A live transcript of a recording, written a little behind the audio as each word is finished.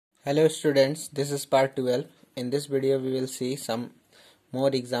Hello students, this is part 12. In this video we will see some more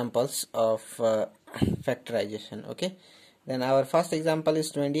examples of factorization. Okay, then our first example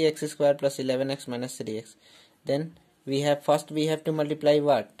is 20x square plus 11x minus 3x. Then we have to multiply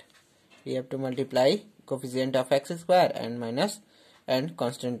what? We have to multiply coefficient of x square and minus and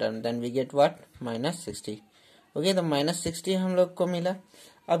constant term. Then we get what? Minus 60. Okay, तो minus 60 हम लोग को मिला.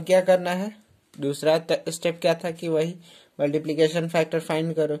 अब क्या करना है? दूसरा स्टेप क्या था कि वही मल्टीप्लिकेशन फैक्टर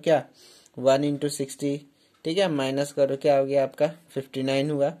फाइंड करो. क्या 1 इंटू 60, ठीक है, माइनस करो, क्या हो गया आपका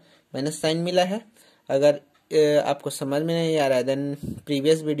 59 हुआ, माइनस साइन मिला है. अगर आपको समझ में नहीं आ रहा है देन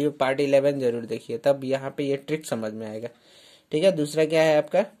प्रीवियस वीडियो पार्ट 11 जरूर देखिए, तब यहाँ पे ये ट्रिक समझ में आएगा. ठीक है, दूसरा क्या है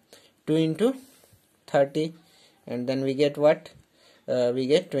आपका 2 into 30 and then we get what, we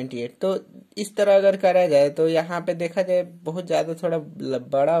get 28. तो इस तरह अगर करा जाए तो यहाँ पे देखा जाए बहुत ज़्यादा थोड़ा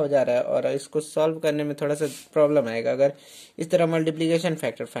बड़ा हो जा रहा है और इसको सॉल्व करने में थोड़ा सा प्रॉब्लम आएगा अगर इस तरह मल्टीप्लिकेशन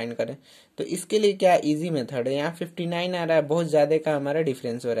फैक्टर फाइंड करें. तो इसके लिए क्या इजी मेथड है, यहाँ 59 आ रहा है, बहुत ज़्यादा का हमारा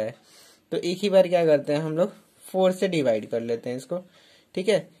डिफरेंस हो रहा है. तो एक ही बार क्या करते हैं हम लोग 4 से डिवाइड कर लेते हैं इसको, ठीक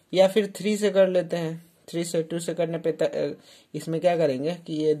है, या फिर 3 से कर लेते हैं. 3 से 2 से करने पे इसमें क्या करेंगे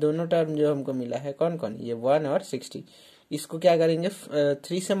कि ये दोनों टर्म जो हमको मिला है कौन कौन, ये 1 और 60, इसको क्या करेंगे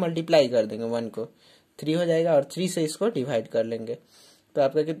 3 से मल्टीप्लाई कर देंगे. 1 को 3 हो जाएगा और 3 से इसको डिवाइड कर लेंगे तो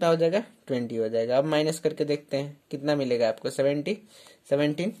आपका कितना हो जाएगा 20 हो जाएगा. अब माइनस करके देखते हैं कितना मिलेगा आपको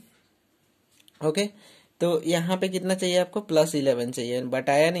 17. ओके, तो यहाँ पे कितना चाहिए आपको प्लस 11 चाहिए, बट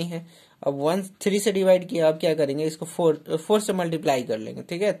आया नहीं है. अब 3 से डिवाइड किया, अब क्या करेंगे इसको 4 से मल्टीप्लाई कर लेंगे.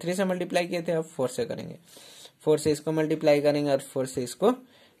 ठीक है, 3 से मल्टीप्लाई किए थे, अब 4 से करेंगे. 4 से इसको मल्टीप्लाई करेंगे और 4 से इसको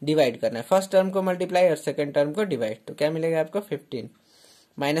डिवाइड करना है. फर्स्ट टर्म को मल्टीप्लाई और सेकंड टर्म को डिवाइड, तो क्या मिलेगा आपको 15.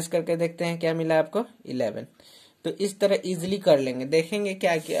 माइनस करके देखते हैं क्या मिला आपको 11. तो इस तरह इजीली कर लेंगे. देखेंगे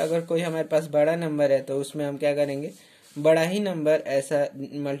क्या कि अगर कोई हमारे पास बड़ा नंबर है तो उसमें हम क्या करेंगे, बड़ा ही नंबर ऐसा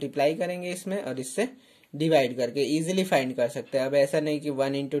मल्टीप्लाई करेंगे इसमें और इससे डिवाइड करके इजीली फाइंड कर सकते हैं. अब ऐसा नहीं कि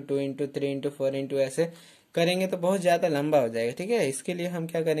 1 इंटू 2 इंटू 3 इंटू 4 इंटू ऐसे करेंगे तो बहुत ज्यादा लंबा हो जाएगा. ठीक है, इसके लिए हम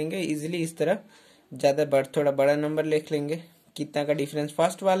क्या करेंगे इजीली इस तरह ज्यादा थोड़ा बड़ा नंबर लिख लेंगे. कितना का डिफरेंस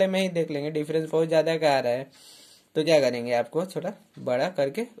फर्स्ट वाले में ही देख लेंगे, डिफरेंस बहुत ज्यादा का आ रहा है तो क्या करेंगे आपको थोड़ा बड़ा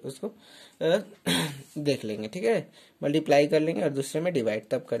करके उसको देख लेंगे. ठीक है, मल्टीप्लाई कर लेंगे और दूसरे में डिवाइड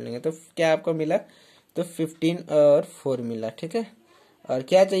तब कर लेंगे. तो क्या आपको मिला, तो 15 और 4 मिला. ठीक है, और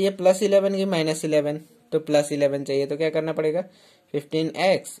क्या चाहिए प्लस 11 की माइनस 11, तो प्लस 11 चाहिए तो क्या करना पड़ेगा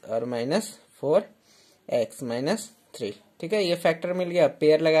 15x और माइनस 4x माइनस 3. ठीक है, ये फैक्टर मिल गया,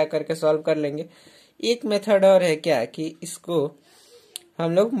 पेयर लगा करके सॉल्व कर लेंगे. एक मेथड और है क्या कि इसको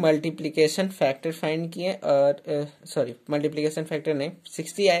हम लोग मल्टीप्लिकेशन फैक्टर फाइंड किए और सॉरी मल्टीप्लिकेशन फैक्टर नहीं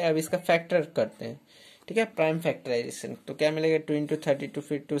 60 आए, अब इसका फैक्टर करते हैं. ठीक है, प्राइम फैक्टराइजेशन. तो क्या मिलेगा 2 इंटू 32,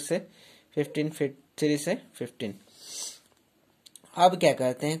 फिर 2 से 15, फिर 3 से 15. अब क्या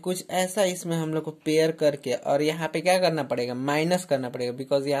करते हैं कुछ ऐसा इसमें हम लोग को पेयर करके और यहाँ पे क्या करना पड़ेगा माइनस करना पड़ेगा,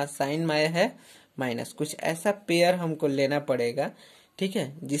 बिकॉज यहाँ साइन माया है माइनस. कुछ ऐसा पेयर हमको लेना पड़ेगा. ठीक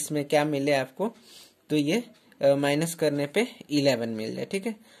है, जिसमें क्या मिले आपको, तो ये माइनस करने पे 11 मिल जाए. ठीक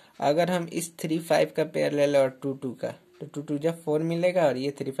है, अगर हम इस 3 5 का पेयर ले लें और 2 2 का, तो 2 2 जा 4 मिलेगा और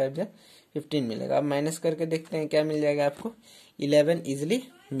ये 3 5 जा 15 मिलेगा. अब माइनस करके देखते हैं क्या मिल जाएगा आपको 11 इजिली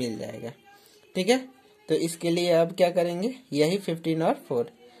मिल जाएगा. ठीक है, तो इसके लिए अब क्या करेंगे यही 15 और 4.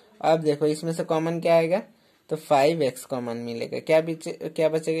 अब देखो इसमें से कॉमन क्या आएगा, तो 5x कॉमन मिलेगा. क्या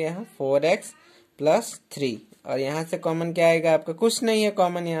बचेगा यहाँ 4x प्लस 3, और यहाँ से कॉमन क्या आएगा आपका, कुछ नहीं है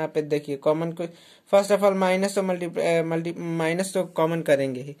कॉमन. यहाँ पे देखिए कॉमन को फर्स्ट ऑफ ऑल माइनस तो माइनस तो कॉमन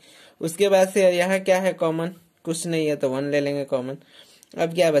करेंगे ही, उसके बाद से यहाँ क्या है कॉमन, कुछ नहीं है तो 1 ले लेंगे कॉमन.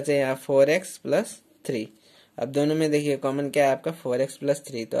 अब क्या बचे यहाँ 4x प्लस 3. अब दोनों में देखिए कॉमन क्या है आपका 4x प्लस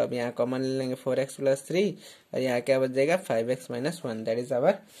 3, तो अब यहाँ कॉमन ले लेंगे 4x प्लस 3 और यहाँ क्या बच जाएगा 5x minus 1. That is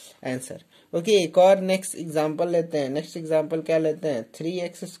our answer. Okay, एक और नेक्स्ट एग्जाम्पल लेते हैं. नेक्स्ट एग्जाम्पल क्या लेते हैं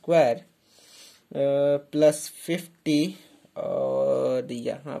 3x स्क्वायर प्लस 50 और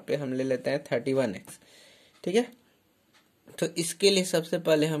यहाँ पे हम ले लेते हैं 31x. ठीक है, तो इसके लिए सबसे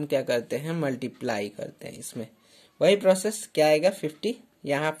पहले हम क्या करते हैं मल्टीप्लाई करते हैं. इसमें वही प्रोसेस क्या आएगा 50.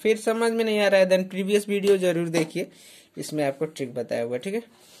 यहाँ फिर समझ में नहीं आ रहा है देन प्रीवियस वीडियो जरूर देखिए, इसमें आपको ट्रिक बताया हुआ. ठीक है,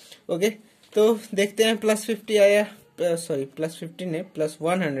 ओके, तो देखते हैं प्लस 50 आया, सॉरी प्लस 50 नहीं प्लस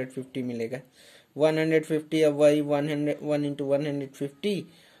 150 मिलेगा. 150 अब वही 1 इंटू 150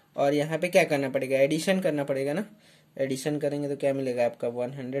 और यहाँ पे क्या करना पड़ेगा एडिशन करना पड़ेगा ना. एडिशन करेंगे तो क्या मिलेगा आपका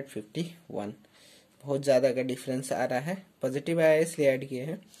 151. बहुत ज़्यादा का डिफरेंस आ रहा है, पॉजिटिव आया है इसलिए ऐड किए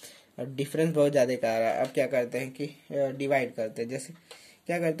हैं, और डिफरेंस बहुत ज़्यादा का आ रहा है. अब क्या करते हैं कि डिवाइड करते हैं. जैसे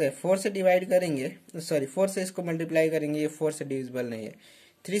क्या करते हैं 4 से डिवाइड करेंगे, सॉरी 4 से इसको मल्टीप्लाई करेंगे, ये 4 से डिविजिबल नहीं है.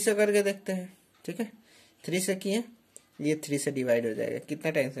 3 से करके देखते हैं. ठीक है, 3 से किए ये 3 से डिवाइड हो जाएगा।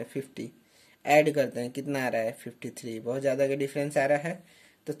 कितना टाइम्स है 50, ऐड करते हैं कितना आ रहा है 53, बहुत ज़्यादा का डिफरेंस आ रहा है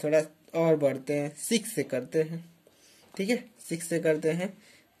तो थोड़ा और बढ़ते हैं, 6 से करते हैं, ठीक है 6 से करते हैं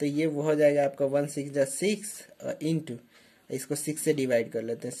तो ये वो हो जाएगा आपका 1 6 जा 6 इंटू इसको 6 से डिवाइड कर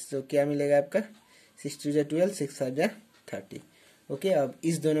लेते हैं तो क्या मिलेगा आपका 6 2 जा 12 6 7 जा 30। ओके, अब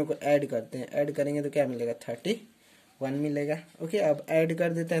इस दोनों को ऐड करते हैं, ऐड करेंगे तो क्या मिलेगा 31 मिलेगा। ओके, अब ऐड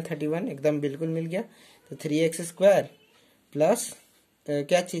कर देते हैं 31, एकदम बिल्कुल मिल गया। तो 3x स्क्वायर प्लस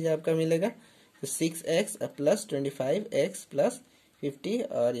क्या चीज़ आपका मिलेगा तो 6x प्लस 25x प्लस 50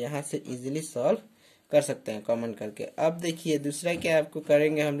 और यहाँ से इजीली सॉल्व कर सकते हैं कॉमन करके। अब देखिए दूसरा क्या आपको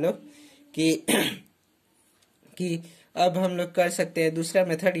करेंगे हम लोग कि अब हम लोग कर सकते हैं दूसरा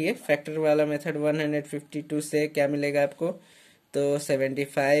मेथड, ये फैक्टर वाला मेथड। 152 से क्या मिलेगा आपको तो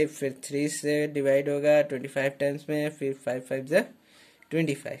 75, फिर 3 से डिवाइड होगा 25 टाइम्स में, फिर 5 5 जा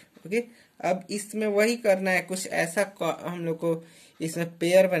 25। ओके, अब इसमें वही करना है, कुछ ऐसा हम लोग को इसमें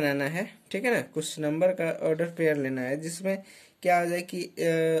पेयर बनाना है, ठीक है ना, कुछ नंबर का ऑर्डर पेयर लेना है जिसमें क्या हो जाए कि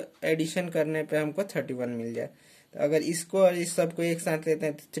एडिशन करने पे हमको 31 मिल जाए। तो अगर इसको और इस सब को एक साथ लेते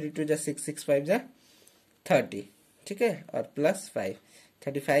हैं तो 3 2 जा 6 6 5 जा 30, ठीक है, और प्लस 5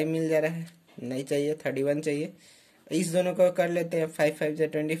 35 मिल जा रहा है, नहीं चाहिए 31 चाहिए। इस दोनों को कर लेते हैं 5 5 जा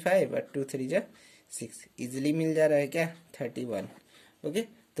 25 और 2 3 जा 6, इजिली मिल जा रहा है क्या 31। ओके,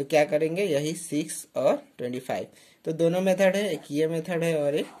 तो क्या करेंगे यही 6 और 25, तो दोनों मेथड है, एक ये मेथड है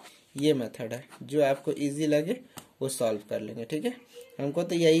और एक ये मेथड है, जो आपको इजी लगे वो सॉल्व कर लेंगे, ठीक है। हमको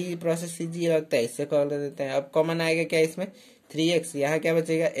तो यही प्रोसेस इजी लगता है, इससे कर देते हैं। अब कॉमन आएगा क्या इसमें 3x, यहाँ क्या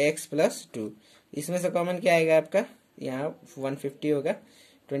बचेगा x प्लस 2, इसमें से कॉमन क्या आएगा आपका यहाँ 150 होगा,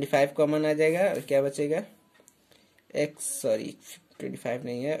 25 कॉमन आ जाएगा और क्या बचेगा x, सॉरी 25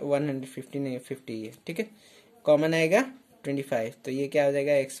 नहीं है 150 नहीं है 50 है, ठीक है, कॉमन आएगा 25, तो ये क्या हो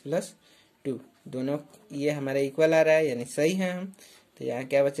जाएगा x प्लस 2, दोनों ये हमारा इक्वल आ रहा है यानी सही है हम, तो यहाँ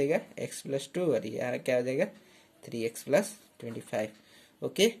क्या बचेगा x प्लस 2 और यहाँ क्या हो जाएगा 3x प्लस 25।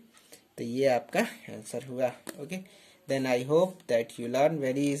 ओके, तो ये आपका आंसर हुआ। Okay, then I hope that you learn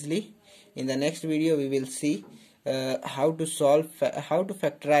very easily. In the next video we will see how to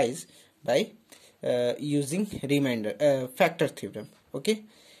factorize by using factor theorem. Okay,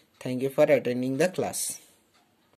 thank you for attending the class.